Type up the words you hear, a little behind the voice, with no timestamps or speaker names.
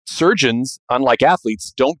surgeons, unlike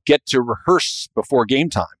athletes, don't get to rehearse before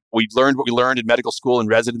game time. We learned what we learned in medical school and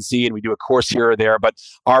residency, and we do a course here or there, but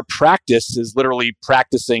our practice is literally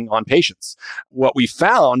practicing on patients. What we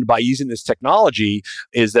found by using this technology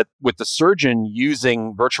is that with the surgeon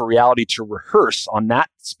using virtual reality to rehearse on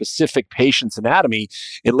that specific patient's anatomy,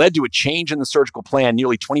 it led to a change in the surgical plan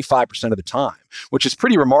nearly 25% of the time, which is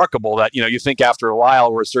pretty remarkable that, you think after a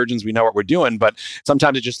while, we're surgeons, we know what we're doing, but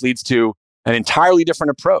sometimes it just leads to an entirely different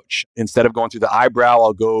approach. Instead of going through the eyebrow,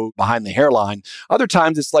 I'll go behind the hairline. Other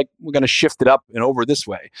times it's like, we're going to shift it up and over this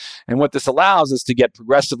way. And what this allows us to get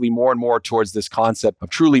progressively more and more towards this concept of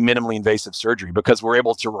truly minimally invasive surgery, because we're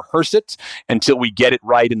able to rehearse it until we get it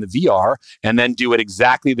right in the VR and then do it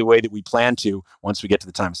exactly the way that we plan to once we get to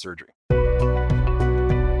the time of surgery.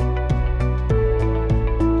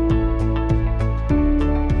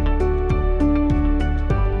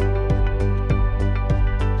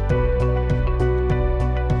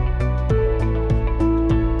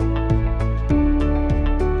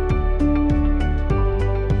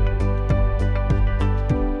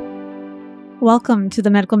 Welcome to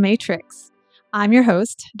the Medical Matrix. I'm your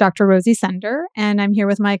host, Dr. Rosie Sender, and I'm here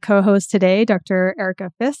with my co-host today, Dr.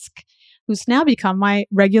 Erica Fisk, who's now become my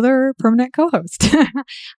regular permanent co-host.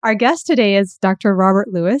 Our guest today is Dr. Robert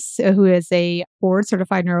Lewis, who is a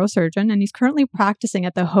board-certified neurosurgeon, and he's currently practicing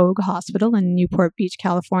at the Hoag Hospital in Newport Beach,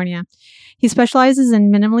 California. He specializes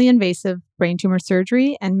in minimally invasive brain tumor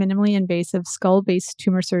surgery and minimally invasive skull-based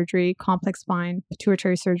tumor surgery, complex spine,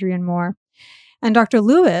 pituitary surgery, and more. And Dr.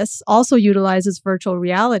 Lewis also utilizes virtual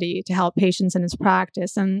reality to help patients in his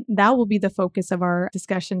practice, and that will be the focus of our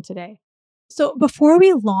discussion today. So before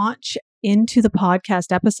we launch into the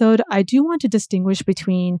podcast episode, I do want to distinguish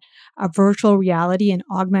between a virtual reality and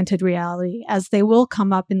augmented reality, as they will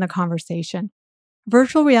come up in the conversation.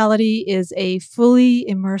 Virtual reality is a fully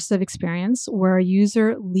immersive experience where a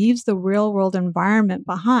user leaves the real-world environment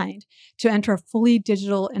behind to enter a fully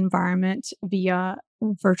digital environment via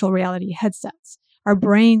virtual reality headsets. Our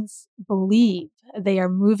brains believe they are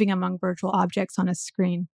moving among virtual objects on a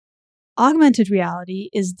screen. Augmented reality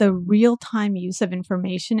is the real-time use of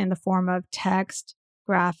information in the form of text,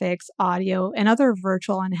 graphics, audio, and other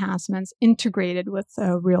virtual enhancements integrated with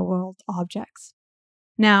real-world objects.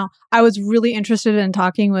 Now, I was really interested in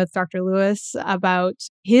talking with Dr. Lewis about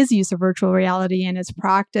his use of virtual reality in his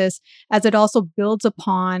practice, as it also builds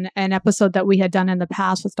upon an episode that we had done in the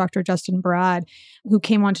past with Dr. Justin Brad, who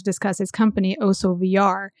came on to discuss his company, Oso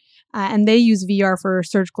VR, and they use VR for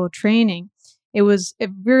surgical training. It was a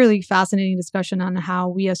really fascinating discussion on how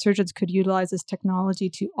we as surgeons could utilize this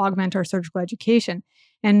technology to augment our surgical education.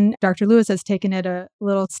 And Dr. Lewis has taken it a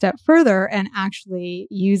little step further and actually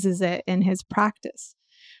uses it in his practice.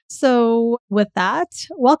 So with that,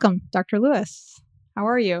 welcome, Dr. Lewis. How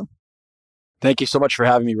are you? Thank you so much for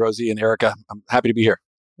having me, Rosie and Erica. I'm happy to be here.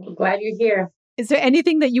 I'm glad you're here. Is there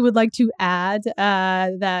anything that you would like to add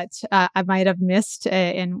that I might have missed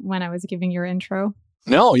when I was giving your intro?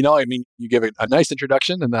 No, you gave a nice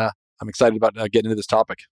introduction, and I'm excited about getting into this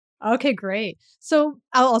topic. Okay, great. So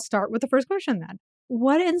I'll start with the first question then.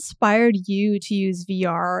 What inspired you to use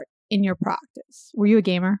VR in your practice? Were you a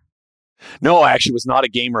gamer? No, I actually was not a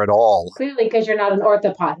gamer at all. Clearly, because you're not an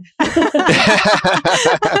orthopod.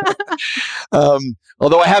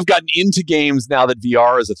 Although I have gotten into games now that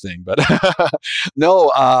VR is a thing. But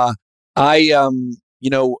no,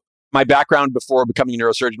 my background before becoming a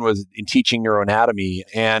neurosurgeon was in teaching neuroanatomy.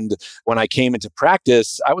 And when I came into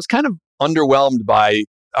practice, I was kind of underwhelmed by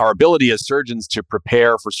our ability as surgeons to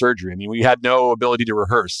prepare for surgery. I mean, we had no ability to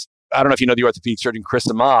rehearse. I don't know if you know the orthopedic surgeon Chris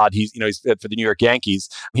Ahmad. He's for the New York Yankees.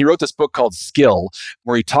 He wrote this book called Skill,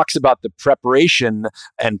 where he talks about the preparation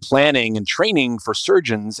and planning and training for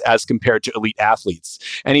surgeons as compared to elite athletes.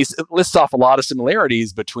 And he lists off a lot of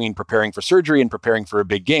similarities between preparing for surgery and preparing for a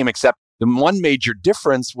big game, except the one major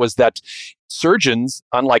difference was that surgeons,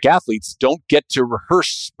 unlike athletes, don't get to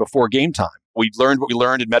rehearse before game time. We learned what we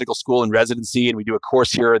learned in medical school and residency, and we do a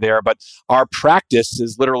course here or there, but our practice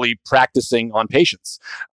is literally practicing on patients.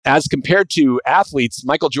 As compared to athletes,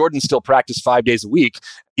 Michael Jordan still practiced 5 days a week,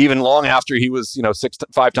 even long after he was,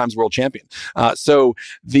 5 times world champion. So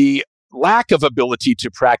the lack of ability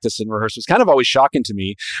to practice and rehearse was kind of always shocking to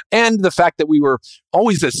me. And the fact that we were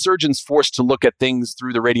always, as surgeons, forced to look at things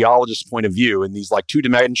through the radiologist's point of view in these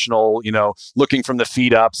like2-dimensional, looking from the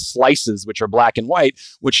feet up slices, which are black and white,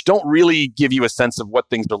 which don't really give you a sense of what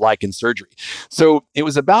things are like in surgery. So it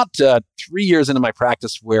was about 3 years into my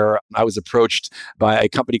practice where I was approached by a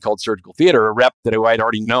company called Surgical Theater, a rep that I had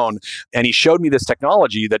already known. And he showed me this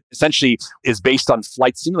technology that essentially is based on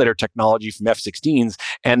flight simulator technology from F-16s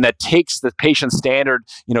and that takes takes the patient's standard,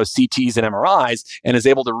 CTs and MRIs and is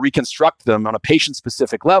able to reconstruct them on a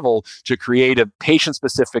patient-specific level to create a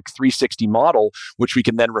patient-specific 360 model, which we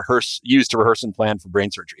can then use to rehearse and plan for brain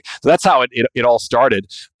surgery. So that's how it all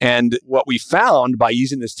started. And what we found by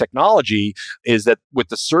using this technology is that with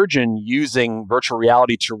the surgeon using virtual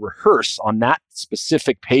reality to rehearse on that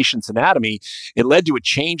specific patient's anatomy, it led to a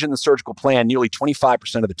change in the surgical plan nearly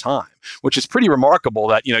 25% of the time, which is pretty remarkable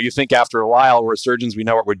that, you think after a while we're surgeons, we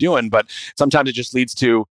know what we're doing, but sometimes it just leads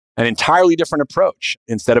to an entirely different approach.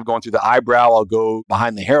 Instead of going through the eyebrow, I'll go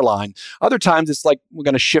behind the hairline. Other times it's like we're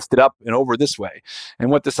going to shift it up and over this way.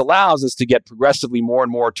 And what this allows is to get progressively more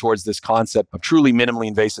and more towards this concept of truly minimally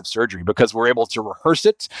invasive surgery, because we're able to rehearse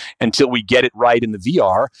it until we get it right in the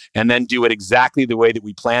VR and then do it exactly the way that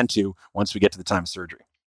we plan to once we get to the time of surgery.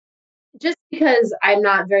 Just because I'm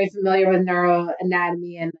not very familiar with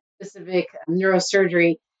neuroanatomy and specific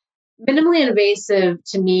neurosurgery, minimally invasive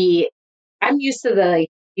to me, I'm used to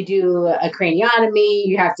you do a craniotomy,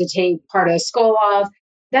 you have to take part of the skull off.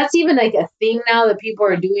 That's even like a thing now that people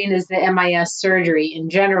are doing is the MIS surgery in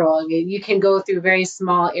general. I mean, you can go through very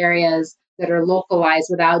small areas that are localized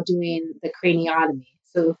without doing the craniotomy.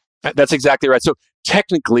 So that's exactly right. So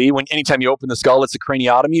technically, anytime you open the skull, it's a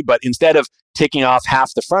craniotomy, but instead of taking off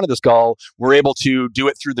half the front of the skull, we're able to do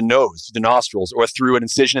it through the nose, through the nostrils, or through an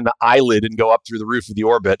incision in the eyelid and go up through the roof of the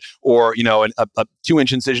orbit, or a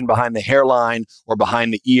 2-inch incision behind the hairline or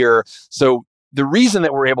behind the ear. So the reason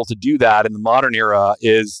that we're able to do that in the modern era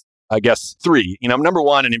is, I guess, 3. Number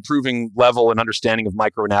one, an improving level and understanding of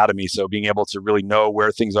microanatomy, so being able to really know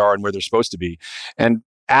where things are and where they're supposed to be. And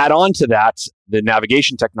add on to that the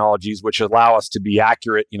navigation technologies, which allow us to be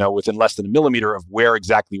accurate, within less than a millimeter of where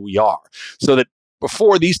exactly we are. So that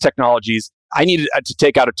before these technologies, I needed to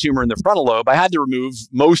take out a tumor in the frontal lobe. I had to remove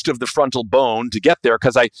most of the frontal bone to get there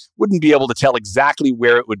because I wouldn't be able to tell exactly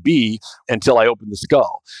where it would be until I opened the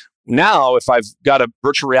skull. Now, if I've got a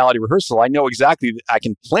virtual reality rehearsal, I know exactly I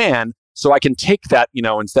can plan. So I can take that,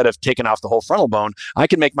 instead of taking off the whole frontal bone, I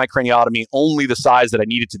can make my craniotomy only the size that I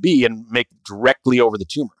need it to be and make directly over the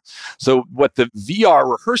tumor. So what the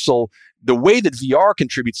VR rehearsal, the way that VR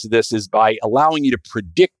contributes to this is by allowing you to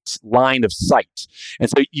predict line of sight. And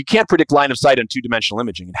so you can't predict line of sight on 2-dimensional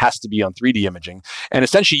imaging. It has to be on 3D imaging. And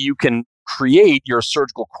essentially you can create your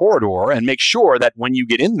surgical corridor and make sure that when you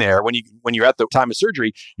get in there, when you're at the time of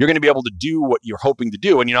surgery, you're going to be able to do what you're hoping to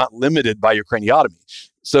do and you're not limited by your craniotomy.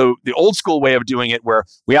 So the old school way of doing it, where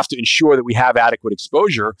we have to ensure that we have adequate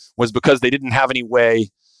exposure, was because they didn't have any way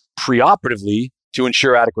preoperatively to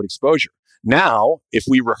ensure adequate exposure. Now, if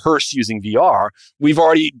we rehearse using VR, we've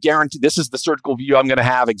already guaranteed this is the surgical view I'm going to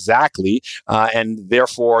have exactly. And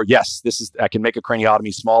therefore, yes, I can make a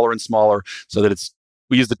craniotomy smaller and smaller so that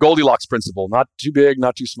we use the Goldilocks principle, not too big,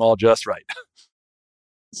 not too small, just right.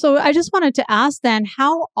 So I just wanted to ask then,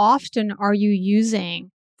 how often are you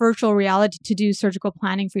using virtual reality to do surgical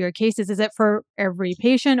planning for your cases? Is it for every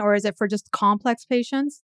patient or is it for just complex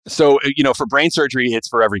patients? So, for brain surgery, it's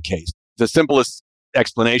for every case. The simplest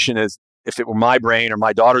explanation is if it were my brain or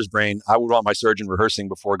my daughter's brain, I would want my surgeon rehearsing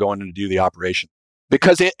before going in to do the operation.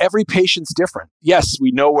 Because every patient's different. Yes,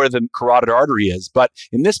 we know where the carotid artery is, but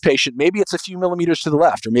in this patient, maybe it's a few millimeters to the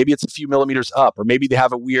left, or maybe it's a few millimeters up, or maybe they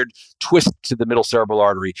have a weird twist to the middle cerebral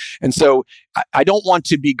artery. And so I don't want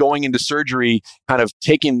to be going into surgery, kind of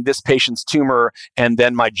taking this patient's tumor and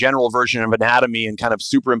then my general version of anatomy and kind of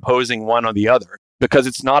superimposing one on the other, because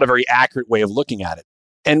it's not a very accurate way of looking at it.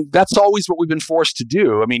 And that's always what we've been forced to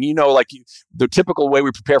do. I mean, the typical way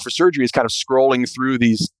we prepare for surgery is kind of scrolling through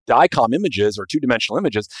these DICOM images or 2-dimensional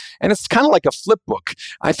images. And it's kind of like a flip book.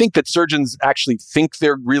 I think that surgeons actually think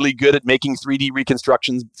they're really good at making 3D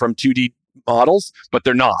reconstructions from 2D models, but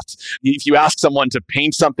they're not. If you ask someone to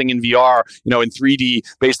paint something in VR, in 3D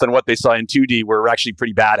based on what they saw in 2D, we're actually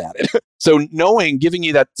pretty bad at it. So giving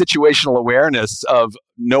you that situational awareness of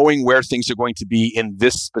knowing where things are going to be in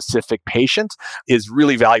this specific patient is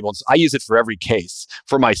really valuable. So I use it for every case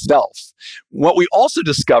for myself. What we also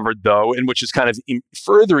discovered, though, and which has kind of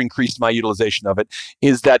further increased my utilization of it,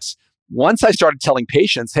 is that once I started telling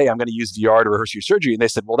patients, hey, I'm going to use VR to rehearse your surgery, and they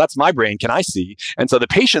said, well, that's my brain. Can I see? And so the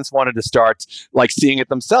patients wanted to start seeing it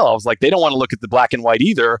themselves. They don't want to look at the black and white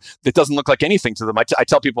either. It doesn't look like anything to them. I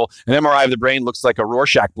tell people an MRI of the brain looks like a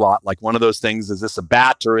Rorschach blot, like one of those things. Is this a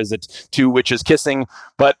bat or is it two witches kissing?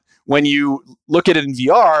 But when you look at it in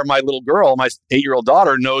VR, my little girl, my 8-year-old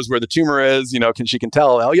daughter knows where the tumor is. She can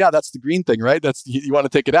tell, oh yeah, that's the green thing, right? That's, you want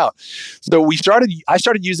to take it out. So I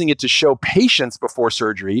started using it to show patients before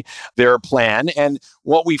surgery their plan. And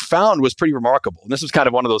what we found was pretty remarkable. And this was kind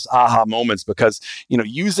of one of those aha moments because,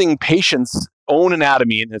 using patients own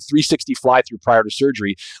anatomy and the 360 fly-through prior to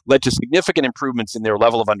surgery led to significant improvements in their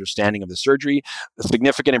level of understanding of the surgery,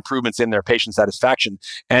 significant improvements in their patient satisfaction,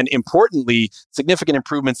 and importantly, significant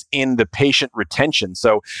improvements in the patient retention.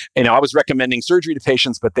 So, I was recommending surgery to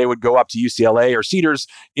patients, but they would go up to UCLA or Cedars,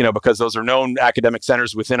 because those are known academic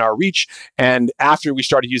centers within our reach. And after we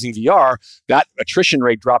started using VR, that attrition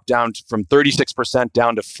rate dropped down from 36%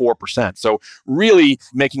 down to 4%. So really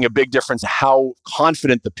making a big difference how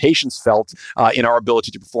confident the patients felt in our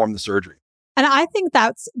ability to perform the surgery. And I think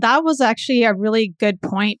that was actually a really good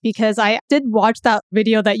point, because I did watch that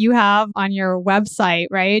video that you have on your website,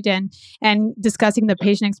 right? And discussing the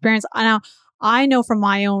patient experience. Now, I know from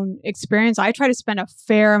my own experience, I try to spend a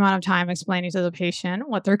fair amount of time explaining to the patient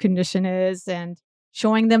what their condition is and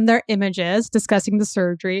showing them their images, discussing the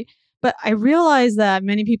surgery. But I realize that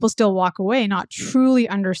many people still walk away not truly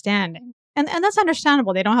understanding. And that's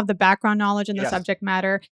understandable. They don't have the background knowledge in the subject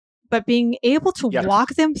matter. But being able to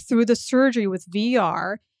walk them through the surgery with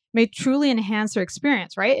VR may truly enhance their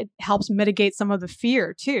experience, right? It helps mitigate some of the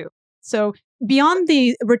fear too. So beyond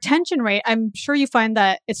the retention rate, I'm sure you find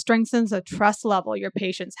that it strengthens the trust level your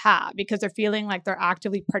patients have because they're feeling like they're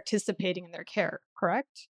actively participating in their care,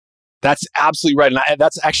 correct? That's absolutely right. And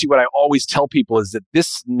that's actually what I always tell people is that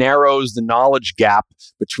this narrows the knowledge gap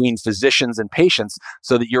between physicians and patients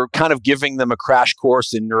so that you're kind of giving them a crash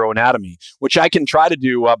course in neuroanatomy, which I can try to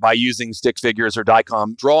do by using stick figures or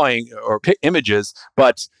DICOM drawing or images.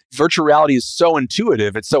 But virtual reality is so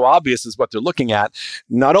intuitive. It's so obvious is what they're looking at.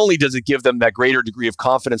 Not only does it give them that greater degree of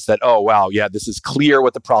confidence that, oh, wow, yeah, this is clear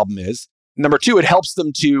what the problem is. Number two, it helps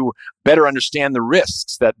them to better understand the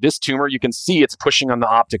risks that this tumor, you can see it's pushing on the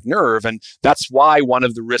optic nerve. And that's why one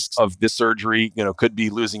of the risks of this surgery, could be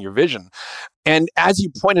losing your vision. And as you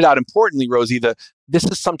pointed out importantly, Rosie, this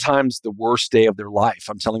is sometimes the worst day of their life.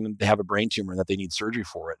 I'm telling them they have a brain tumor and that they need surgery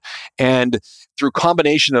for it. And through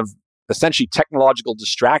combination of essentially technological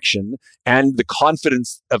distraction and the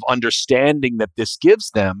confidence of understanding that this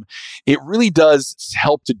gives them, it really does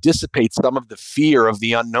help to dissipate some of the fear of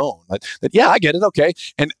the unknown. Yeah, I get it. Okay.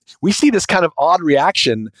 And we see this kind of odd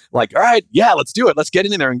reaction like, all right, yeah, let's do it. Let's get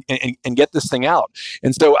in there and get this thing out.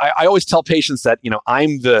 And so I always tell patients that,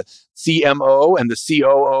 I'm the CMO and the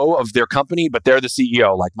COO of their company, but they're the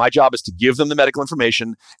CEO. Like my job is to give them the medical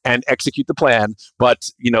information and execute the plan, but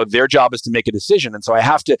their job is to make a decision. And so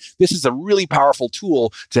this is a really powerful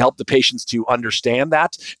tool to help the patients to understand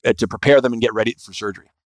that, to prepare them and get ready for surgery.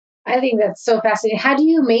 I think that's so fascinating. How do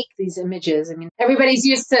you make these images? I mean, everybody's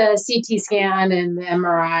used to CT scan and the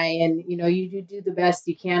MRI, and you do the best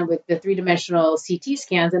you can with the three-dimensional CT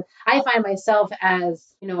scans. And I find myself as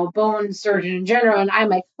a bone surgeon in general, and I'm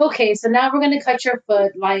like, okay, so now we're going to cut your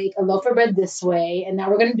foot like a loaf of bread this way, and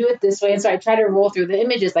now we're going to do it this way. And so I try to roll through the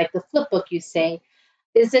images like the flip book. You say,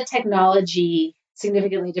 is the technology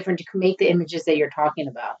significantly different to make the images that you're talking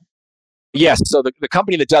about? Yes. So the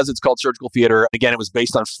company that does it's called Surgical Theater. Again, it was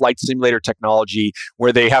based on flight simulator technology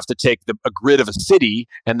where they have to take a grid of a city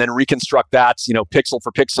and then reconstruct that, pixel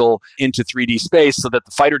for pixel into 3D space so that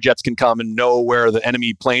the fighter jets can come and know where the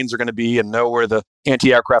enemy planes are going to be and know where the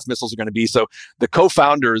anti-aircraft missiles are going to be. So the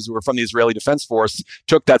co-founders who were from the Israeli Defense Force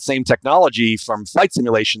took that same technology from flight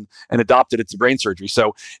simulation and adopted it to brain surgery.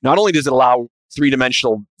 So not only does it allow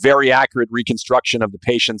three-dimensional, very accurate reconstruction of the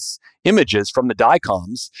patient's images from the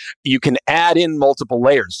DICOMs, you can add in multiple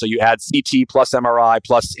layers. So you add CT plus MRI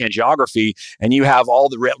plus angiography, and you have all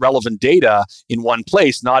the relevant data in one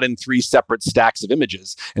place, not in three separate stacks of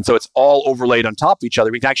images. And so it's all overlaid on top of each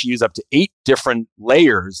other. We can actually use up to 8 different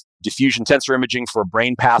layers: diffusion tensor imaging for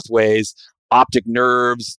brain pathways, optic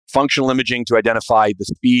nerves, functional imaging to identify the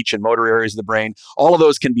speech and motor areas of the brain. All of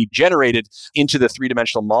those can be generated into the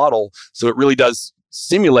three-dimensional model. So it really does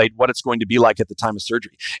simulate what it's going to be like at the time of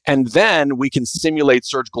surgery. And then we can simulate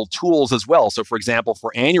surgical tools as well. So for example,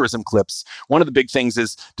 for aneurysm clips, one of the big things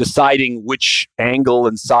is deciding which angle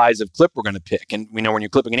and size of clip we're going to pick. And we know when you're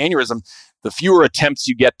clipping an aneurysm, the fewer attempts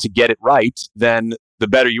you get to get it right, then the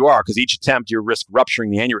better you are, because each attempt you risk rupturing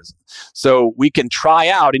the aneurysm. So we can try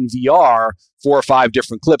out in VR 4 or 5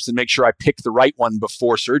 different clips and make sure I pick the right one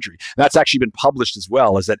before surgery. And that's actually been published as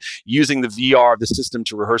well, is that using the VR, the system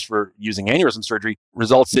to rehearse for using aneurysm surgery,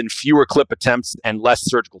 results in fewer clip attempts and less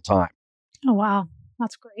surgical time. Oh, wow.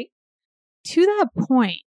 That's great. To that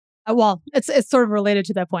point, it's sort of related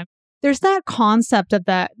to that point. There's that concept of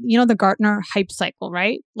that, the Gartner hype cycle,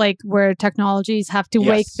 right? Like where technologies have to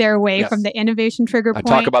wake their way from the innovation trigger point.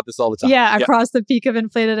 I talk about this all the time. Yeah, across the peak of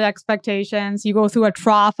inflated expectations. You go through a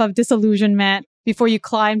trough of disillusionment before you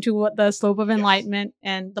climb to the slope of enlightenment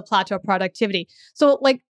and the plateau of productivity. So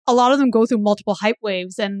like a lot of them go through multiple hype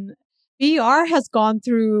waves. And, VR has gone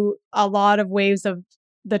through a lot of waves of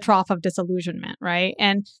the trough of disillusionment, right?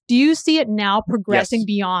 And do you see it now progressing Yes.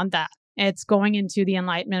 beyond that? It's going into the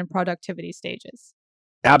enlightenment and productivity stages.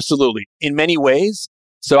 Absolutely. In many ways.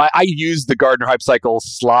 So I use the Gardner Hype Cycle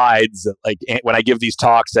slides like when I give these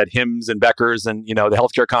talks at HIMSS and Becker's and, the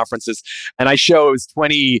healthcare conferences. And I show it was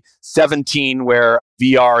 2017 where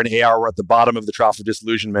VR and AR were at the bottom of the trough of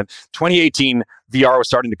disillusionment. 2018, VR was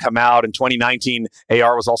starting to come out. And 2019,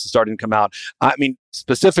 AR was also starting to come out. I mean,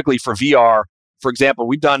 specifically for VR, for example,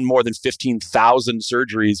 we've done more than 15,000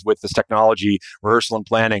 surgeries with this technology, rehearsal and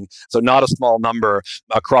planning. So not a small number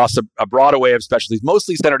across a broad array of specialties,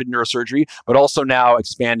 mostly centered in neurosurgery, but also now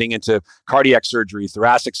expanding into cardiac surgery,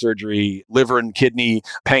 thoracic surgery, liver and kidney,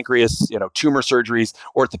 pancreas, tumor surgeries,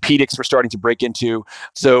 orthopedics we're starting to break into.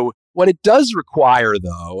 So what it does require,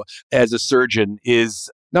 though, as a surgeon is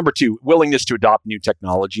number two, willingness to adopt new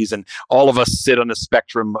technologies. And all of us sit on a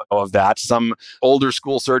spectrum of that. Some older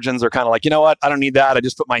school surgeons are kind of like, you know what? I don't need that. I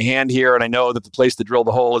just put my hand here and I know that the place to drill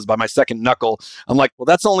the hole is by my second knuckle. I'm like, well,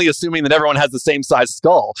 that's only assuming that everyone has the same size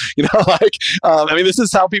skull. This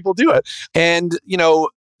is how people do it. And,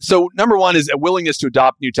 so number one is a willingness to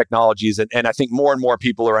adopt new technologies. And I think more and more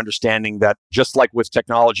people are understanding that just like with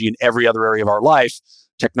technology in every other area of our life,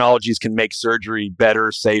 technologies can make surgery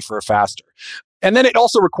better, safer, faster. And then it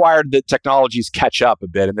also required that technologies catch up a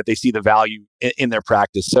bit and that they see the value in their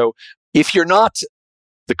practice. So if you're not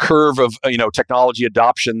the curve of technology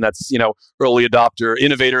adoption that's early adopter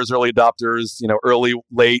innovators, early adopters, early,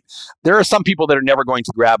 late, there are some people that are never going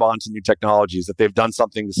to grab onto new technologies, that they've done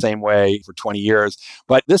something the same way for 20 years.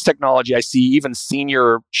 But this technology, I see even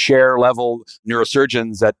senior chair level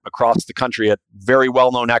neurosurgeons across the country at very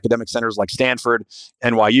well-known academic centers like Stanford,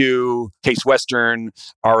 NYU, Case Western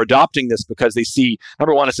are adopting this because they see,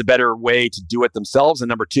 number one, it's a better way to do it themselves. And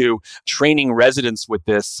number two, training residents with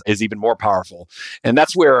this is even more powerful. And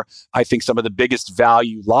that's where I think some of the biggest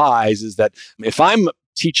value lies, is that if I'm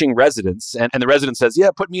teaching residents and the resident says, yeah,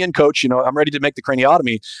 put me in, coach, I'm ready to make the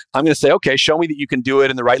craniotomy. I'm going to say, okay, show me that you can do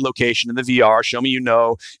it in the right location in the VR. Show me,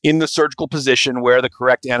 in the surgical position where the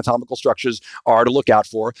correct anatomical structures are to look out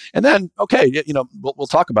for. And then, okay, we'll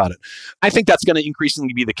talk about it. I think that's going to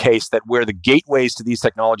increasingly be the case, that where the gateways to these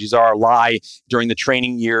technologies lie during the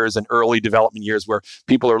training years and early development years, where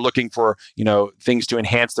people are looking for, things to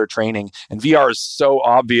enhance their training. And VR is so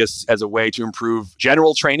obvious as a way to improve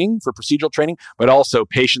general training for procedural training, but also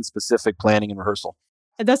patient-specific planning and rehearsal.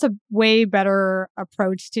 That's a way better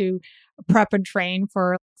approach to prep and train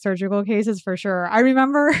for surgical cases, for sure. I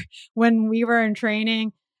remember when we were in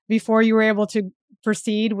training, before you were able to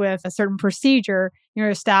proceed with a certain procedure,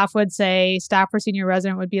 staff or senior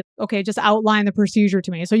resident would be, okay, just outline the procedure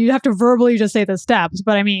to me. So you'd have to verbally just say the steps.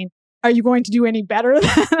 But are you going to do any better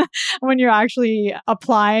when you're actually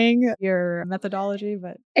applying your methodology?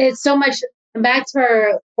 But it's so much. Back to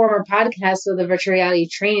our former podcast with the virtual reality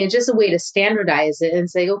training, it's just a way to standardize it and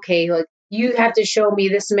say, okay, you have to show me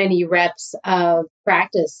this many reps of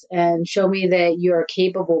practice and show me that you're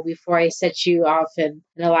capable before I set you off and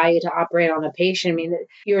allow you to operate on a patient.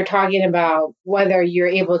 You were talking about whether you're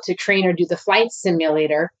able to train or do the flight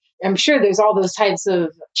simulator. I'm sure there's all those types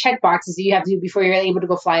of check boxes that you have to do before you're able to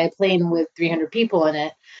go fly a plane with 300 people in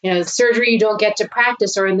it. Surgery you don't get to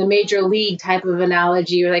practice, or in the major league type of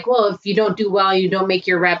analogy, you're like, well, if you don't do well, you don't make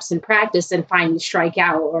your reps in practice, then fine, you strike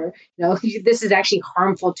out. Or, this is actually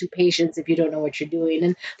harmful to patients if you don't know what you're doing.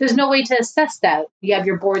 And there's no way to assess that. You have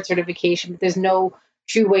your board certification, but there's no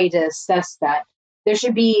true way to assess that. There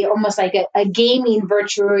should be almost like a gaming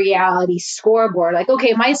virtual reality scoreboard. Like,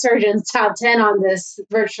 okay, my surgeon's top 10 on this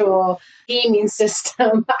virtual gaming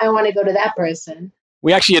system. I want to go to that person.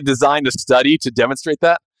 We actually had designed a study to demonstrate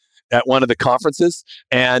that at one of the conferences,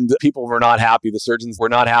 and people were not happy. The surgeons were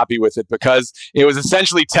not happy with it because it was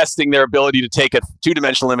essentially testing their ability to take a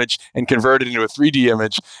two-dimensional image and convert it into a 3D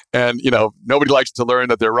image. And, nobody likes to learn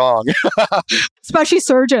that they're wrong. Especially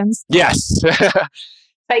surgeons. Yes.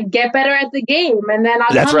 Get better at the game, and then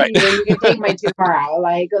I'll That's come right. to you and you can take my tumor out.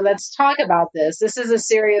 Let's talk about this. This is a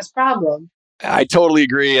serious problem. I totally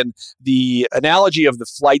agree. And the analogy of the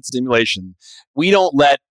flight simulation, we don't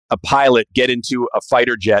let a pilot get into a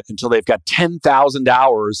fighter jet until they've got 10,000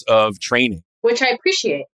 hours of training. Which I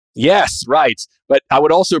appreciate. Yes, right. But I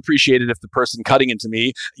would also appreciate it if the person cutting into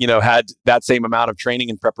me, had that same amount of training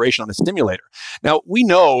and preparation on the simulator. Now, we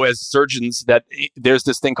know as surgeons that there's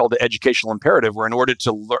this thing called the educational imperative, where in order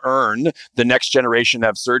to learn, the next generation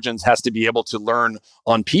of surgeons has to be able to learn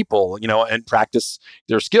on people, and practice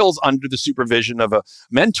their skills under the supervision of a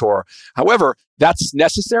mentor. However, that's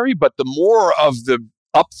necessary, but the more of the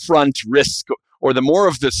upfront risk or the more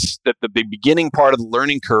of this, the beginning part of the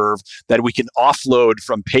learning curve that we can offload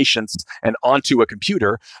from patients and onto a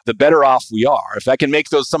computer, the better off we are. If I can make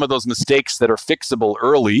some of those mistakes that are fixable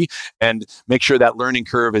early and make sure that learning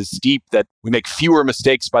curve is steep, that we make fewer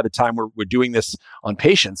mistakes by the time we're doing this on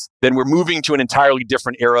patients, then we're moving to an entirely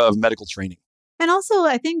different era of medical training. And also,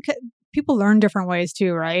 I think people learn different ways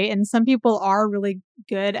too, right? And some people are really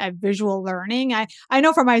good at visual learning. I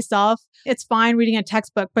know for myself, it's fine reading a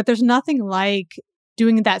textbook, but there's nothing like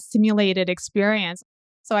doing that simulated experience.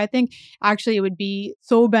 So I think actually it would be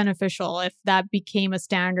so beneficial if that became a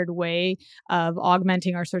standard way of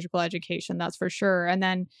augmenting our surgical education, that's for sure. And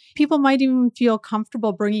then people might even feel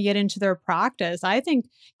comfortable bringing it into their practice. I think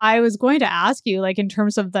I was going to ask you, like in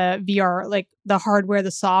terms of the VR, like the hardware,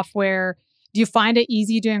 the software, do you find it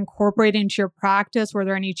easy to incorporate into your practice? Were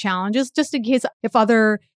there any challenges? Just in case if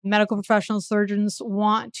other medical professional surgeons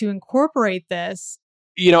want to incorporate this.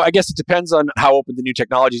 I guess it depends on how open the new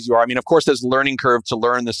technologies you are. I mean, of course, there's a learning curve to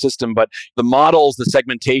learn the system, but the models, the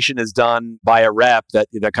segmentation is done by a rep that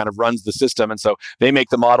kind of runs the system. And so they make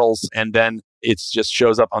the models and then it just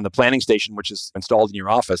shows up on the planning station, which is installed in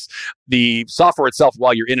your office. The software itself,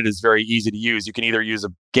 while you're in it, is very easy to use. You can either use a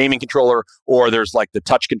gaming controller or there's like the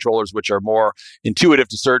touch controllers, which are more intuitive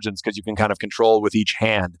to surgeons because you can kind of control with each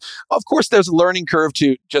hand. Of course, there's a learning curve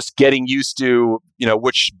to just getting used to,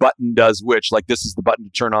 which button does which. Like this is the button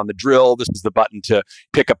to turn on the drill. This is the button to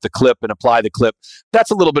pick up the clip and apply the clip.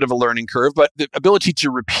 That's a little bit of a learning curve, but the ability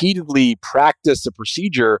to repeatedly practice a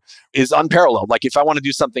procedure is unparalleled. Like if I want to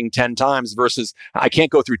do something 10 times versus I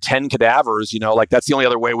can't go through 10 cadavers, like that's the only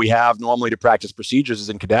other way we have normally to practice procedures is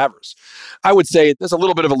in cadavers. I would say there's a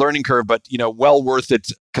little bit of a learning curve, but well worth it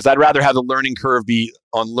because I'd rather have the learning curve be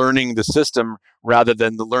on learning the system rather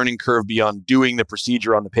than the learning curve be on doing the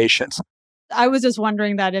procedure on the patient. I was just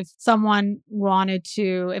wondering that if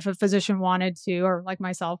a physician wanted to, or like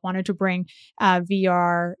myself, wanted to bring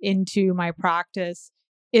VR into my practice,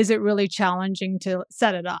 is it really challenging to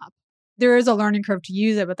set it up? There is a learning curve to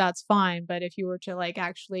use it, but that's fine. But if you were to like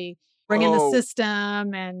actually bring in the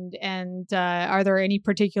system and are there any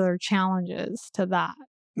particular challenges to that?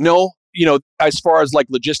 No. As far as like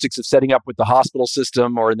logistics of setting up with the hospital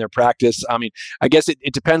system or in their practice, I mean, I guess it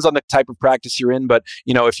depends on the type of practice you're in. But,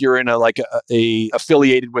 if you're in a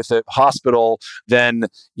affiliated with a hospital, then,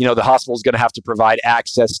 the hospital is going to have to provide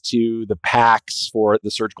access to the PACS for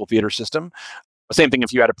the surgical theater system. Same thing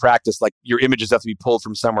if you had a practice, like your images have to be pulled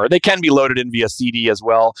from somewhere. They can be loaded in via CD as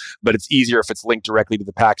well, but it's easier if it's linked directly to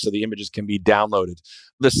the PACS so the images can be downloaded.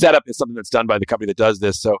 The setup is something that's done by the company that does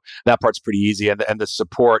this, so that part's pretty easy. And the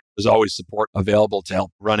support, there's always support available to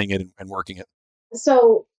help running it and working it.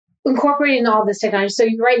 So incorporating all this technology, so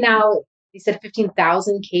right now, you said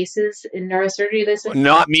 15,000 cases in neurosurgery this week?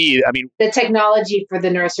 Not me. I mean, the technology for the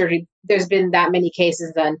neurosurgery, there's been that many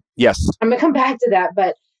cases done. Yes. I'm going to come back to that,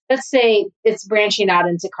 but let's say it's branching out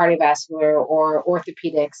into cardiovascular or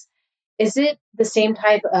orthopedics. Is it the same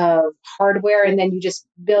type of hardware and then you just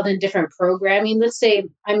build in different programming? Let's say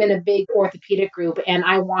I'm in a big orthopedic group and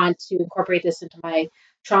I want to incorporate this into my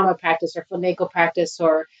trauma practice or flamenco practice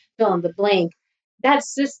or fill in the blank. That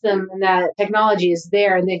system and that technology is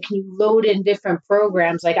there. And then can you load in different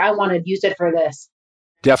programs? Like I want to use it for this.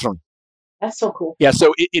 Definitely. That's so cool. Yeah.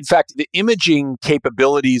 So in fact, the imaging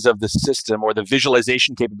capabilities of the system or the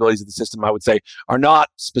visualization capabilities of the system, I would say, are not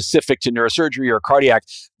specific to neurosurgery or cardiac.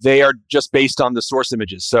 They are just based on the source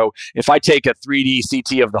images. So if I take a 3D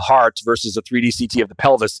CT of the heart versus a 3D CT of the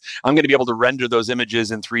pelvis, I'm going to be able to render those images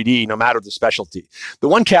in 3D no matter the specialty. The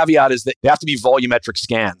one caveat is that they have to be volumetric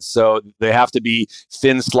scans. So they have to be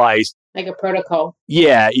thin sliced. Like a protocol.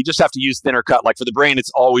 Yeah, you just have to use thinner cut. Like for the brain,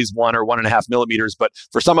 it's always 1 or 1.5 millimeters. But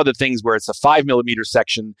for some of the things where it's a 5 millimeter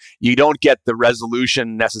section, you don't get the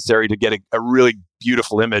resolution necessary to get a really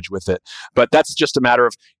beautiful image with it. But that's just a matter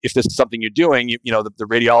of if this is something you're doing, the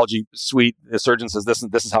radiology suite, the surgeon says, this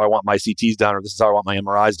is how I want my CTs done, or this is how I want my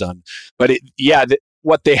MRIs done. But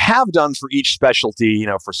what they have done for each specialty,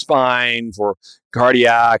 for spine, for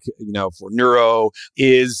cardiac, for neuro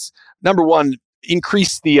is number one,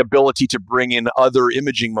 increase the ability to bring in other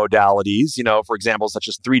imaging modalities, for example, such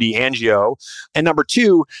as 3D angio. And number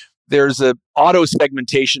two, there's a auto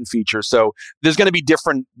segmentation feature. So there's going to be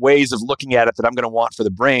different ways of looking at it that I'm going to want for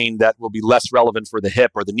the brain that will be less relevant for the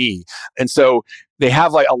hip or the knee. And so they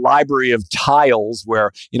have like a library of tiles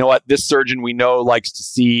where, this surgeon we know likes to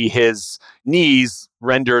see his knees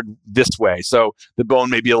rendered this way. So the bone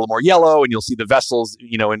may be a little more yellow and you'll see the vessels,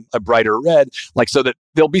 in a brighter red, so that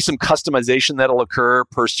there'll be some customization that'll occur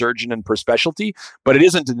per surgeon and per specialty, but it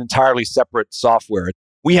isn't an entirely separate software.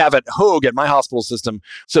 We have at Hoag, at my hospital system,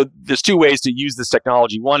 so there's two ways to use this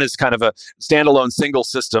technology. One is kind of a standalone single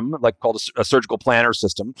system, like called a surgical planner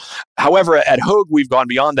system. However, at Hoag, we've gone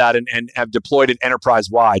beyond that and have deployed it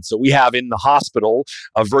enterprise-wide. So we have in the hospital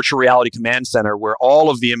a virtual reality command center where all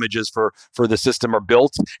of the images for the system are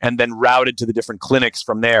built and then routed to the different clinics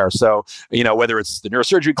from there. So, whether it's the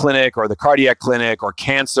neurosurgery clinic or the cardiac clinic or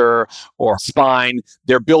cancer or spine,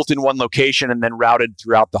 they're built in one location and then routed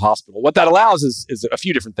throughout the hospital. What that allows is a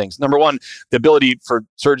few different things. Number one, the ability for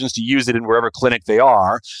surgeons to use it in wherever clinic they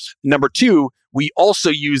are. Number two, we also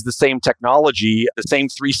use the same technology, the same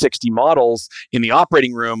 360 models in the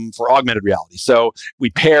operating room for augmented reality. So we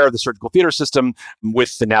pair the surgical theater system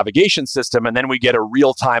with the navigation system, and then we get a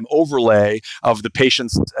real-time overlay of the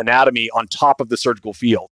patient's anatomy on top of the surgical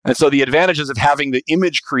field. And so the advantages of having the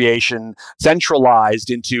image creation centralized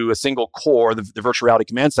into a single core, the virtual reality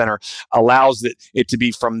command center, allows it to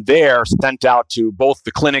be from there sent out to both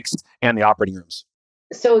the clinics and the operating rooms.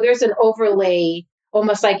 So there's an overlay,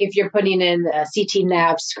 almost like if you're putting in CT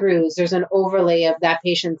nav screws, there's an overlay of that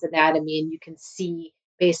patient's anatomy, and you can see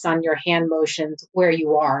based on your hand motions where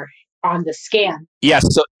you are on the scan. Yes,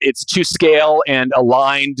 so it's to scale and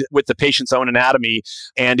aligned with the patient's own anatomy,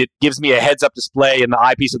 and it gives me a heads-up display in the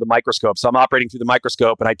eyepiece of the microscope. So I'm operating through the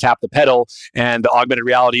microscope, and I tap the pedal, and the augmented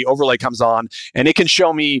reality overlay comes on, and it can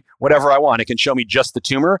show me whatever I want. It can show me just the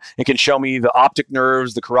tumor. It can show me the optic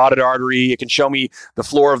nerves, the carotid artery. It can show me the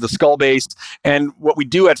floor of the skull base. And what we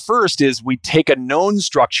do at first is we take a known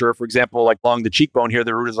structure, for example, like along the cheekbone here,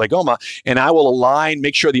 the root is lymphoma, and I will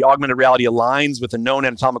make sure the augmented reality aligns with a known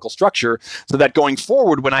anatomical structure so that going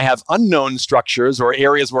forward, when I have unknown structures or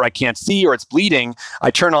areas where I can't see or it's bleeding,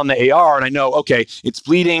 I turn on the AR and I know, okay, it's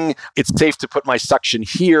bleeding. It's safe to put my suction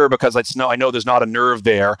here because I know there's not a nerve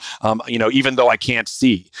there, even though I can't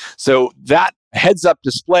see. So that heads-up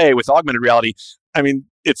display with augmented reality,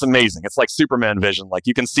 it's amazing. It's like Superman vision. Like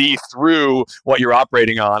you can see through what you're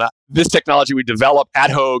operating on. This technology we developed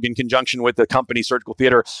at Hoag in conjunction with the company Surgical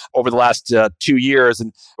Theater over the last 2 years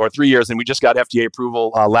or 3 years, and we just got FDA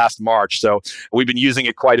approval last March. So we've been using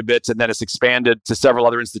it quite a bit, and then it's expanded to several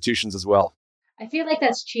other institutions as well. I feel like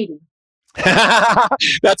that's cheating.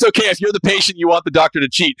 That's okay. If you're the patient, you want the doctor to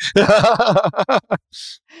cheat. I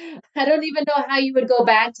don't even know how you would go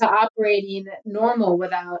back to operating normal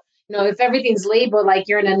without, if everything's labeled like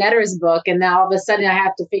you're in a Netter's book and now all of a sudden I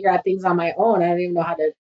have to figure out things on my own. I don't even know how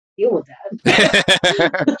to deal with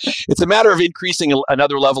that. It's a matter of increasing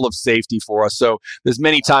another level of safety for us. So there's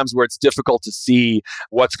many times where it's difficult to see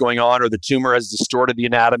what's going on, or the tumor has distorted the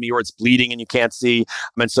anatomy, or it's bleeding and you can't see.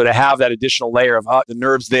 And so to have that additional layer of the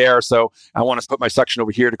nerve's there, so I want to put my suction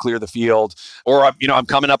over here to clear the field, or I'm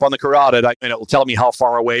coming up on the carotid, and it will tell me how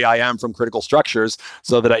far away I am from critical structures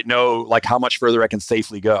so that I know how much further I can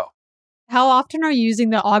safely go. How often are you using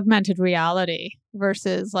the augmented reality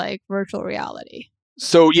versus virtual reality?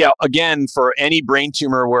 So yeah, again, for any brain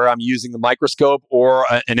tumor where I'm using the microscope or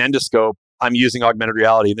an endoscope, I'm using augmented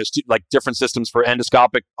reality. There's different systems for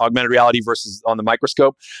endoscopic augmented reality versus on the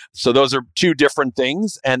microscope. So those are two different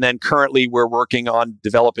things. And then currently we're working on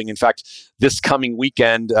developing, in fact, this coming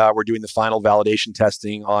weekend, we're doing the final validation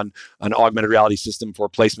testing on an augmented reality system for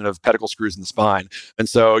placement of pedicle screws in the spine. And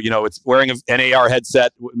so, it's wearing an AR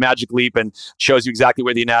headset, Magic Leap, and shows you exactly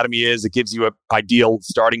where the anatomy is. It gives you an ideal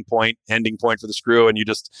starting point, ending point for the screw. And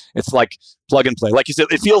it's like plug and play. Like you said,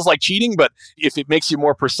 it feels like cheating, but if it makes you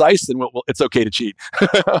more precise, then it's okay to cheat.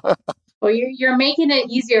 Well, you're making it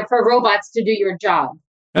easier for robots to do your job.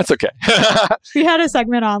 That's okay. We had a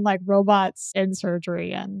segment on robots in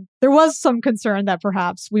surgery, and there was some concern that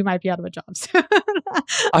perhaps we might be out of a job soon.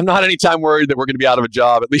 I'm not anytime worried that we're going to be out of a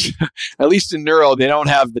job. At least in neuro, they don't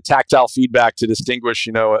have the tactile feedback to distinguish,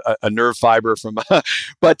 a nerve fiber from.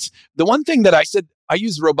 But the one thing that I said, I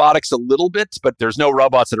use robotics a little bit, but there's no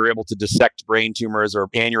robots that are able to dissect brain tumors or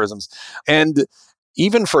aneurysms. And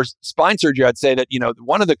even for spine surgery, I'd say that,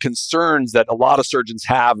 one of the concerns that a lot of surgeons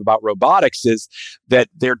have about robotics is that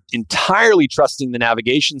they're entirely trusting the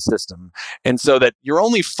navigation system. And so that your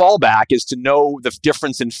only fallback is to know the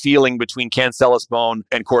difference in feeling between cancellous bone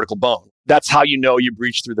and cortical bone. That's how you know you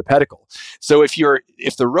breached through the pedicle. So if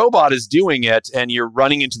the robot is doing it and you're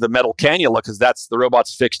running into the metal cannula because the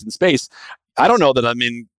robot's fixed in space, I don't know that I'm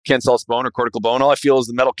in cancellous bone or cortical bone. All I feel is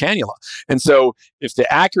the metal cannula. And so if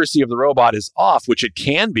the accuracy of the robot is off, which it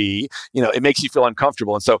can be, it makes you feel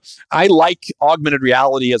uncomfortable. And so I like augmented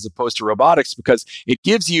reality as opposed to robotics because it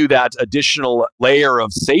gives you that additional layer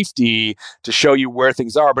of safety to show you where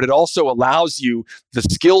things are, but it also allows you the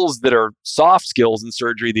skills that are soft skills in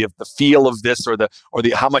surgery, the feel of this or the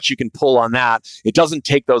how much you can pull on that. It doesn't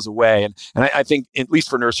take those away. And I think, at least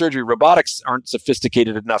for neurosurgery, robotics aren't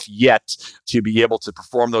sophisticated enough yet to be able to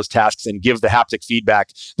perform those tasks and give the haptic feedback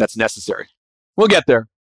that's necessary. We'll get there.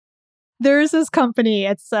 There's this company,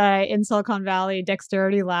 it's in Silicon Valley,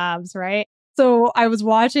 Dexterity Labs, right? So I was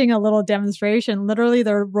watching a little demonstration. Literally,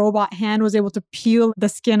 their robot hand was able to peel the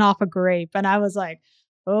skin off a grape. And I was like,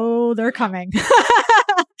 oh, they're coming.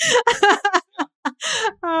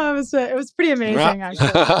 It was pretty amazing, actually.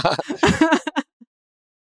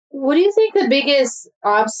 What do you think the biggest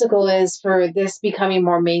obstacle is for this becoming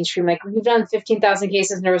more mainstream? Like, we've done 15,000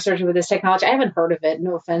 cases in neurosurgery with this technology. I haven't heard of it.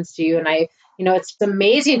 No offense to you. And it's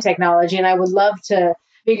amazing technology. And I would love to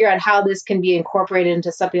figure out how this can be incorporated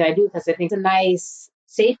into something I do, because I think it's a nice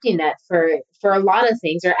safety net for a lot of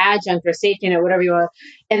things, or adjunct or safety net, whatever you want.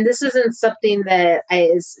 And this isn't something that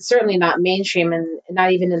is certainly not mainstream and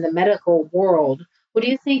not even in the medical world. What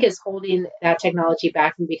do you think is holding that technology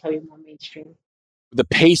back from becoming more mainstream? The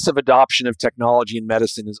pace of adoption of technology in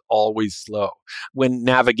medicine is always slow. When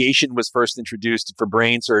navigation was first introduced for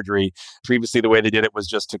brain surgery, previously the way they did it was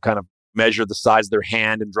just to kind of measure the size of their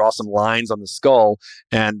hand and draw some lines on the skull,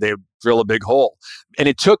 and they would drill a big hole. And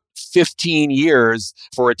it took 15 years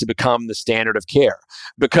for it to become the standard of care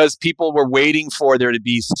because people were waiting for there to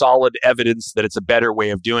be solid evidence that it's a better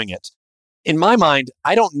way of doing it. In my mind,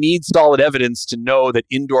 I don't need solid evidence to know that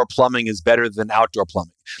indoor plumbing is better than outdoor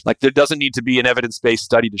plumbing. Like, there doesn't need to be an evidence-based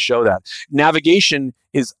study to show that. Navigation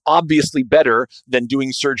is obviously better than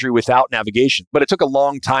doing surgery without navigation. But it took a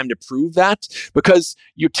long time to prove that because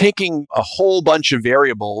you're taking a whole bunch of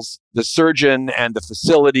variables, the surgeon and the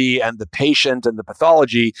facility and the patient and the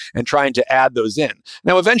pathology, and trying to add those in.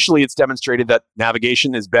 Now, eventually it's demonstrated that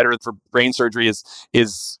navigation is better for brain surgery,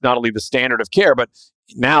 is not only the standard of care, but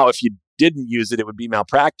now if you didn't use it, it would be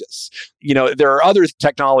malpractice. There are other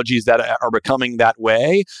technologies that are becoming that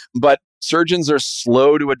way, but surgeons are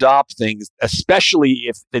slow to adopt things, especially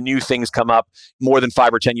if the new things come up more than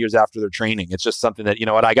 5 or 10 years after their training. It's just something that,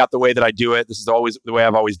 I got the way that I do it. This is always the way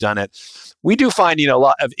I've always done it. We do find, a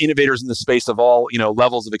lot of innovators in the space of all,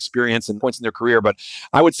 levels of experience and points in their career. But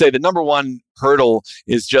I would say the number one hurdle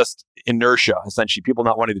is just inertia, essentially, people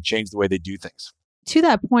not wanting to change the way they do things. To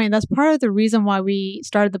that point, that's part of the reason why we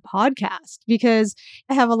started the podcast, because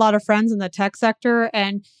I have a lot of friends in the tech sector,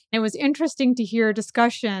 and it was interesting to hear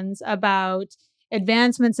discussions about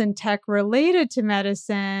advancements in tech related to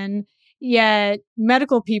medicine, yet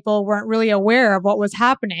medical people weren't really aware of what was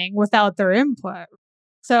happening without their input.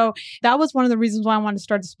 So that was one of the reasons why I wanted to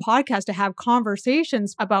start this podcast, to have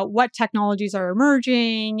conversations about what technologies are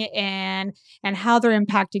emerging and how they're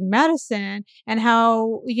impacting medicine, and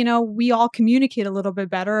how, we all communicate a little bit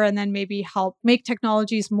better, and then maybe help make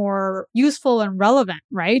technologies more useful and relevant,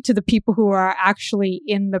 right, to the people who are actually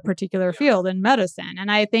in the particular field in medicine.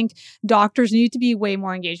 And I think doctors need to be way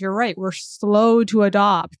more engaged. You're right. We're slow to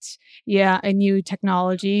adopt, new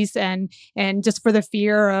technologies, and just for the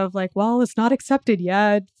fear of like, well, it's not accepted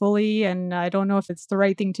yet fully, and I don't know if it's the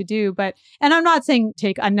right thing to do. And I'm not saying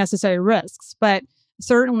take unnecessary risks, but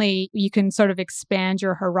certainly you can sort of expand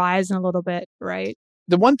your horizon a little bit, right?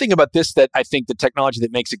 The one thing about this that I think the technology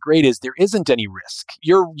that makes it great is there isn't any risk.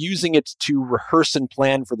 You're using it to rehearse and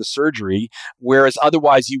plan for the surgery, whereas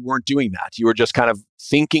otherwise you weren't doing that. You were just kind of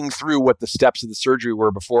thinking through what the steps of the surgery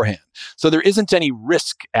were beforehand. So there isn't any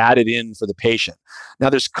risk added in for the patient. Now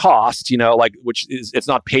there's cost, it's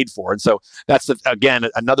not paid for. And so that's, again,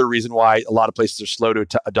 another reason why a lot of places are slow to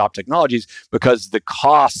adopt technologies, because the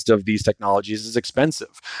cost of these technologies is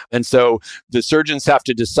expensive. And so the surgeons have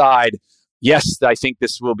to decide, yes, I think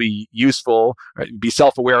this will be useful, right? Be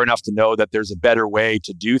self-aware enough to know that there's a better way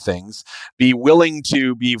to do things, be willing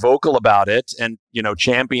to be vocal about it and,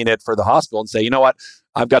 champion it for the hospital and say, you know what,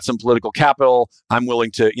 I've got some political capital. I'm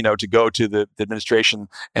willing to, to go to the administration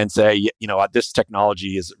and say, this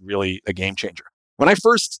technology is really a game changer. When I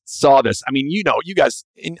first saw this, you guys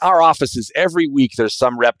in our offices, every week there's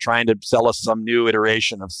some rep trying to sell us some new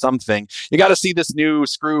iteration of something. You got to see this new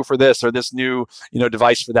screw for this or this new,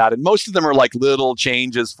 device for that. And most of them are like little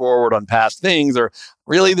changes forward on past things, or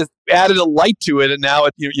really added a light to it. And now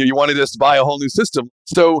you wanted us to buy a whole new system.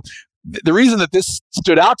 So the reason that this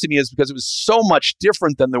stood out to me is because it was so much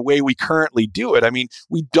different than the way we currently do it. I mean,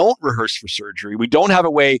 we don't rehearse for surgery. We don't have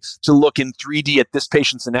a way to look in 3D at this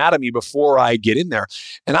patient's anatomy before I get in there.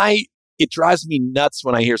 And it drives me nuts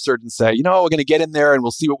when I hear surgeons say, we're going to get in there and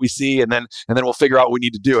we'll see what we see, and then we'll figure out what we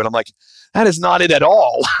need to do. And I'm like, that is not it at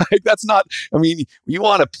all. That's not, you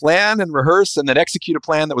want to plan and rehearse and then execute a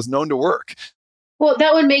plan that was known to work. Well,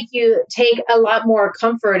 that would make you take a lot more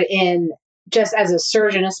comfort in just as a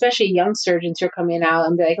surgeon, especially young surgeons who are coming out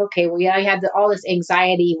and be like, okay, well, yeah, I had all this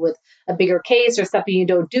anxiety with a bigger case or something you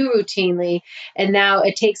don't do routinely. And now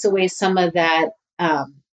it takes away some of that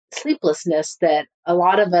sleeplessness that a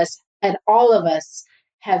lot of us and all of us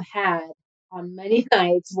have had on many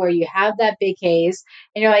nights where you have that big case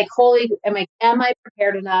and you're like, am I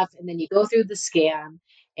prepared enough? And then you go through the scan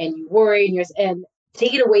and you worry and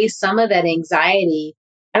taking away some of that anxiety.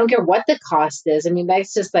 I don't care what the cost is.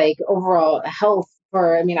 That's just like overall health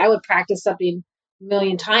I would practice something a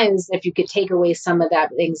million times if you could take away some of that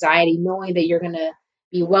anxiety, knowing that you're going to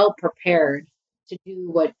be well prepared to do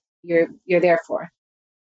what you're there for.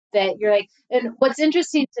 That you're like, and what's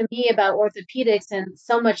interesting to me about orthopedics and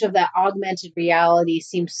so much of that augmented reality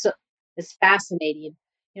is fascinating.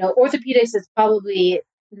 Orthopedics is probably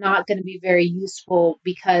not going to be very useful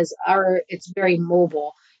because it's very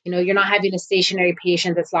mobile. You're not having a stationary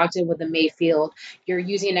patient that's locked in with a Mayfield. You're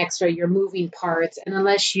using X-ray, you're moving parts. And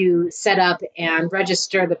unless you set up and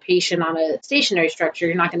register the patient on a stationary structure,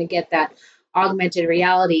 you're not going to get that augmented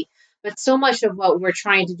reality. But so much of what we're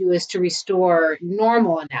trying to do is to restore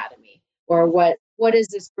normal anatomy, or what is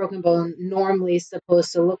this broken bone normally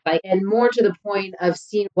supposed to look like? And more to the point of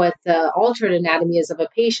seeing what the altered anatomy is of a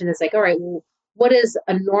patient is like, all right, well, what does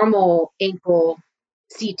a normal ankle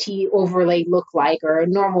CT overlay look like, or a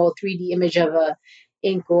normal 3D image of a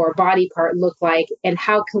ankle or body part look like, and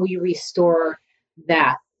how can we restore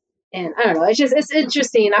that? And I don't know, it's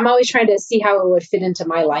interesting. I'm always trying to see how it would fit into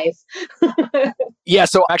my life. Yeah,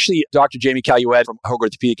 so actually, Dr. Jamie Caillouet from Hoag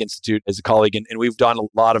Orthopedic Institute is a colleague, and we've done a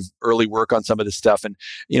lot of early work on some of this stuff. And,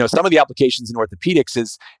 some of the applications in orthopedics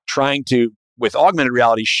is trying to, with augmented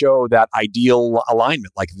reality, show that ideal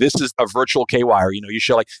alignment. Like, this is a virtual K-wire. You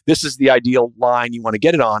show like, this is the ideal line you want to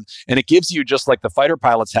get it on. And it gives you, just like the fighter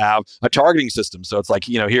pilots have, a targeting system. So it's like,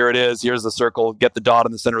 here it is, here's the circle, get the dot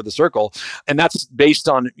in the center of the circle. And that's based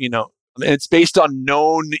on, it's based on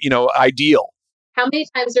known, ideal. How many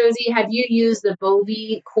times, Rosie, have you used the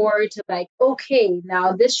Bovie cord to like, okay,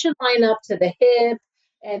 now this should line up to the hip,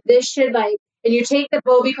 and this should and you take the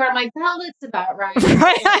Bovie cord, I'm like, that looks about right.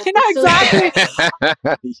 Right, I know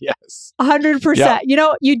exactly. Yes. 100%. Yeah.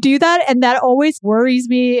 You do that, and that always worries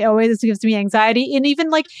me. It always gives me anxiety. And even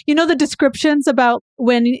the descriptions about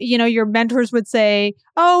when, your mentors would say,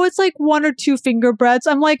 oh, it's like 1 or 2 finger breadths.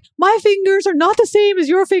 I'm like, my fingers are not the same as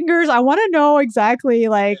your fingers. I want to know exactly,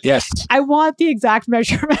 yes, I want the exact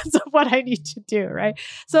measurements of what I need to do. Right.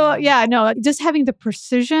 So yeah, no, just having the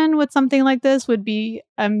precision with something like this would be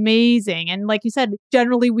amazing. And like you said,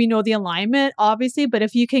 generally we know the alignment, obviously, but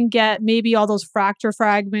if you can get maybe all those fracture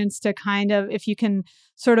fragments to if you can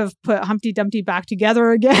sort of put Humpty Dumpty back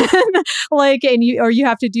together again, you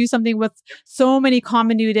have to do something with so many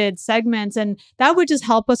comminuted segments, and that would just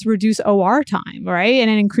help us reduce OR time, right?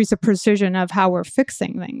 And increase the precision of how we're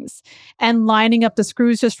fixing things and lining up the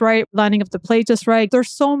screws just right, lining up the plate just right.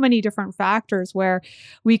 There's so many different factors where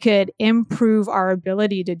we could improve our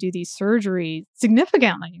ability to do these surgeries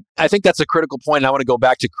significantly. I think that's a critical point. I want to go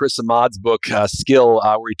back to Chris Ahmad's book, Skill,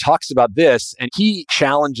 where he talks about this, and he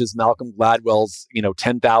challenges Malcolm Gladwell's,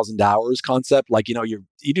 10,000 hours concept. Like,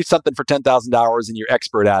 you do something for 10,000 hours and you're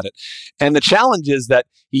expert at it. And the challenge is that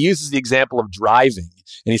he uses the example of driving.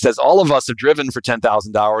 And he says, all of us have driven for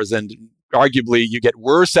 10,000 hours, and arguably you get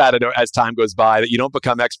worse at it as time goes by, that you don't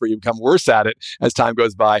become expert, you become worse at it as time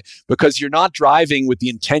goes by, because you're not driving with the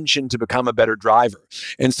intention to become a better driver.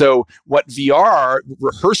 And so what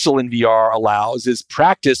rehearsal in VR allows is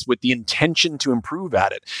practice with the intention to improve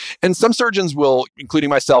at it. And some surgeons will, including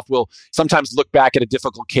myself, will sometimes look back at a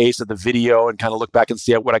difficult case of the video and kind of look back and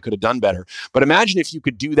see what I could have done better. But imagine if you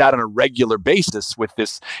could do that on a regular basis with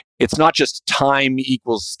this. It's not just time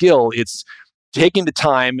equals skill, it's taking the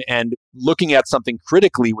time and looking at something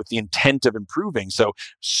critically with the intent of improving. So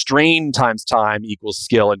strain times time equals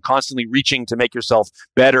skill, and constantly reaching to make yourself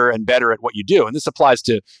better and better at what you do. And this applies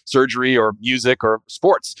to surgery or music or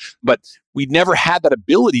sports. But we'd never had that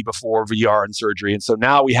ability before VR and surgery. And so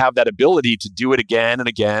now we have that ability to do it again and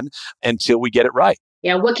again until we get it right.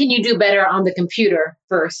 Yeah. What can you do better on the computer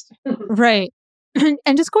first? Right.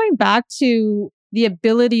 And just going back to the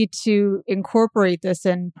ability to incorporate this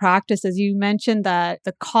in practice, as you mentioned that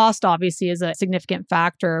the cost obviously is a significant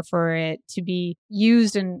factor for it to be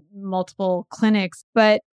used in multiple clinics.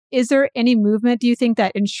 But is there any movement, do you think,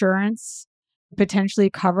 that insurance potentially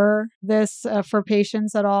cover this for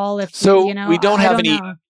patients at all? If So you know, we don't I have don't any.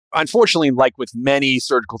 know. Unfortunately, like with many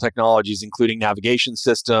surgical technologies, including navigation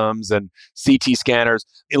systems and CT scanners,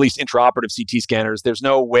 at least intraoperative CT scanners, there's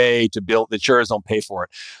no way to build, the insurers don't pay for it.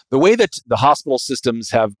 The way that the hospital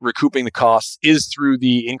systems have recouping the costs is through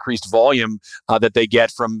the increased volume that they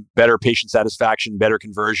get from better patient satisfaction, better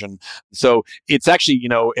conversion. So it's actually,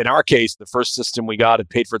 in our case, the first system we got, it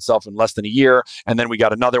paid for itself in less than a year. And then we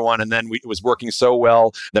got another one. And then it was working so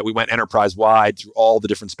well that we went enterprise wide through all the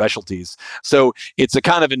different specialties. So it's a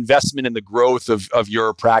kind of investment in the growth of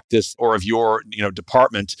your practice or of your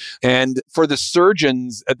department. And for the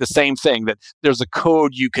surgeons, the same thing, that there's a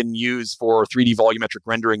code you can use for 3D volumetric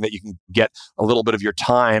rendering that you can get a little bit of your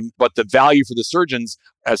time. But the value for the surgeons,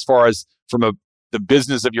 as far as from the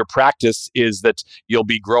business of your practice, is that you'll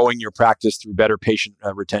be growing your practice through better patient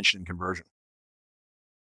retention and conversion.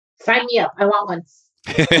 Sign me up. I want one.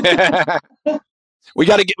 We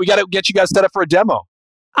got to get you guys set up for a demo.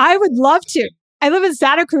 I would love to. I live in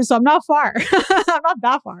Santa Cruz, so I'm not far. I'm not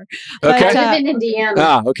that far. Okay. I live in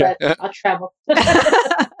Indiana. Okay. But I'll travel.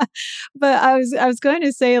 But I was going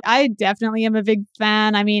to say, I definitely am a big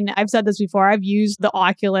fan. I mean, I've said this before. I've used the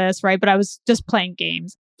Oculus, right? But I was just playing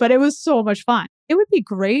games. But it was so much fun. It would be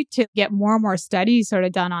great to get more and more studies sort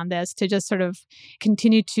of done on this to just sort of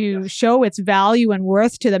continue to show its value and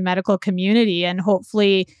worth to the medical community. And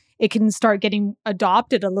hopefully it can start getting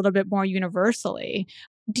adopted a little bit more universally.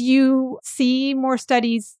 Do you see more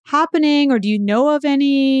studies happening, or do you know of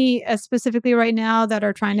any specifically right now that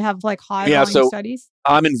are trying to have like high volume studies?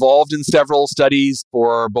 I'm involved in several studies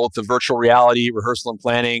for both the virtual reality, rehearsal and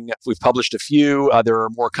planning. We've published a few. There are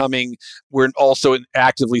more coming. We're also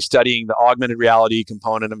actively studying the augmented reality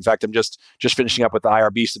component. In fact, I'm just finishing up with the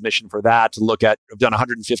IRB submission for that to look at. I've done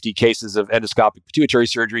 150 cases of endoscopic pituitary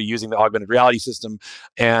surgery using the augmented reality system,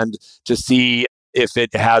 and to see if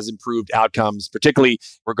it has improved outcomes, particularly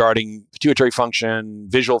regarding pituitary function,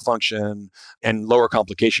 visual function, and lower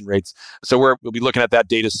complication rates. So we'll be looking at that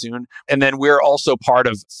data soon. And then we're also part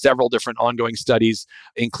of several different ongoing studies,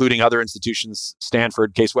 including other institutions,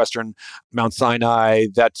 Stanford, Case Western, Mount Sinai,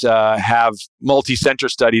 that have multi-center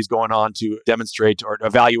studies going on to demonstrate or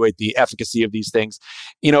evaluate the efficacy of these things.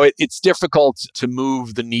 It's difficult to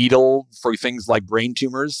move the needle for things like brain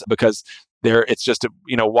tumors because it's just a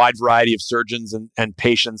wide variety of surgeons and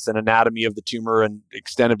patients and anatomy of the tumor and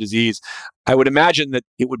extent of disease. I would imagine that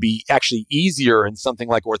it would be actually easier in something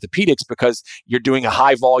like orthopedics because you're doing a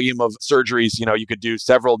high volume of surgeries. You could do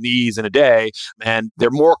several knees in a day and they're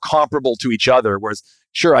more comparable to each other. Whereas,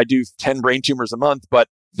 sure, I do 10 brain tumors a month, but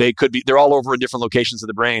they're all over in different locations of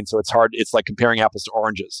the brain. So it's hard. It's like comparing apples to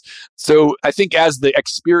oranges. So I think as the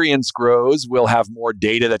experience grows, we'll have more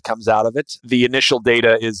data that comes out of it. The initial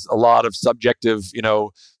data is a lot of subjective,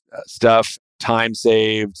 stuff, time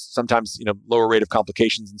saved, sometimes, lower rate of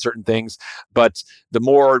complications in certain things. But the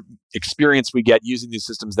more experience we get using these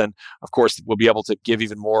systems, then of course, we'll be able to give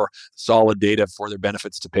even more solid data for their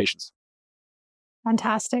benefits to patients.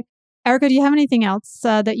 Fantastic. Erica, do you have anything else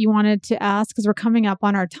that you wanted to ask? Because we're coming up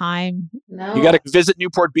on our time. No. You got to visit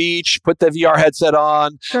Newport Beach, put the VR headset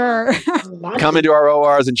on, Sure. come into our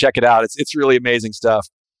ORs and check it out. It's really amazing stuff.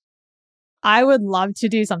 I would love to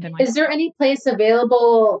do something like that. Is there any place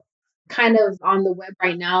available kind of on the web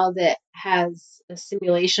right now that has a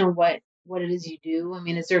simulation of what it is you do? I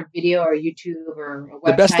mean, is there a video or YouTube or a website?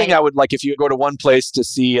 The best thing I would like, if you go to one place to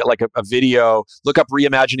see like a video, look up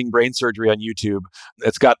Reimagining Brain Surgery on YouTube.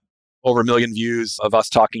 It's got over 1 million views of us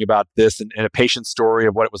talking about this and a patient's story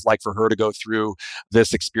of what it was like for her to go through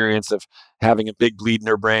this experience of having a big bleed in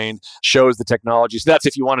her brain, shows the technology. So that's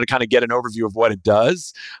if you wanted to kind of get an overview of what it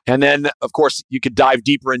does. And then, of course, you could dive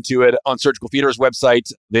deeper into it on Surgical Theatre's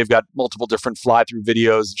website. They've got multiple different fly-through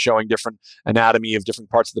videos showing different anatomy of different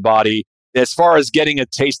parts of the body. As far as getting a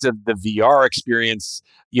taste of the VR experience,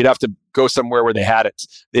 you'd have to go somewhere where they had it.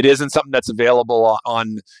 It isn't something that's available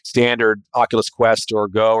on standard Oculus Quest or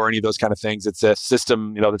Go or any of those kind of things. It's a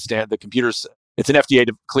system, the computers. It's an FDA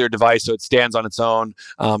cleared device, so it stands on its own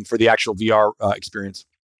for the actual VR experience.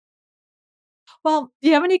 Well, do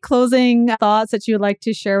you have any closing thoughts that you would like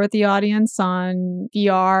to share with the audience on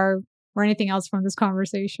VR, or anything else from this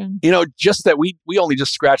conversation? Just that we only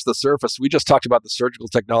just scratched the surface. We just talked about the surgical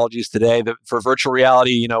technologies today. For virtual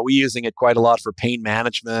reality, we're using it quite a lot for pain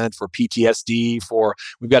management, for PTSD,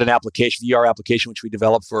 we've got an application, VR application, which we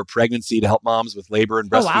developed for pregnancy to help moms with labor and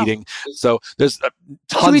breastfeeding. Wow. So there's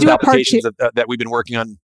tons of applications that we've been working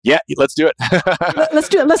on. Yeah, let's do it. Let's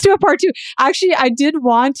do a part 2. Actually, I did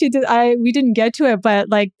want to. We didn't get to it, but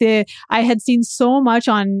I had seen so much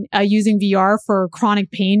on using VR for chronic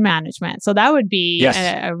pain management. So that would be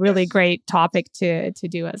a really great topic to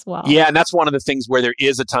do as well. Yeah, and that's one of the things where there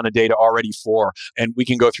is a ton of data already for, and we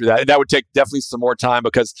can go through that. That would take definitely some more time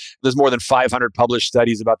because there's more than 500 published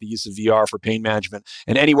studies about the use of VR for pain management.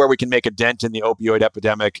 And anywhere we can make a dent in the opioid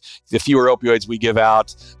epidemic, the fewer opioids we give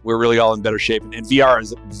out, we're really all in better shape. And VR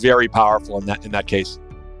is very powerful in that case.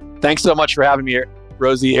 Thanks so much for having me,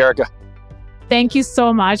 Rosie, Erica. Thank you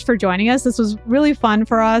so much for joining us. This was really fun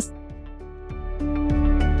for us.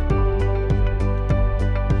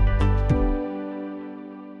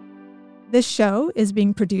 This show is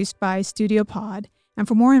being produced by Studio Pod, and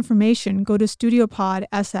for more information, go to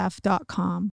studiopodsf.com.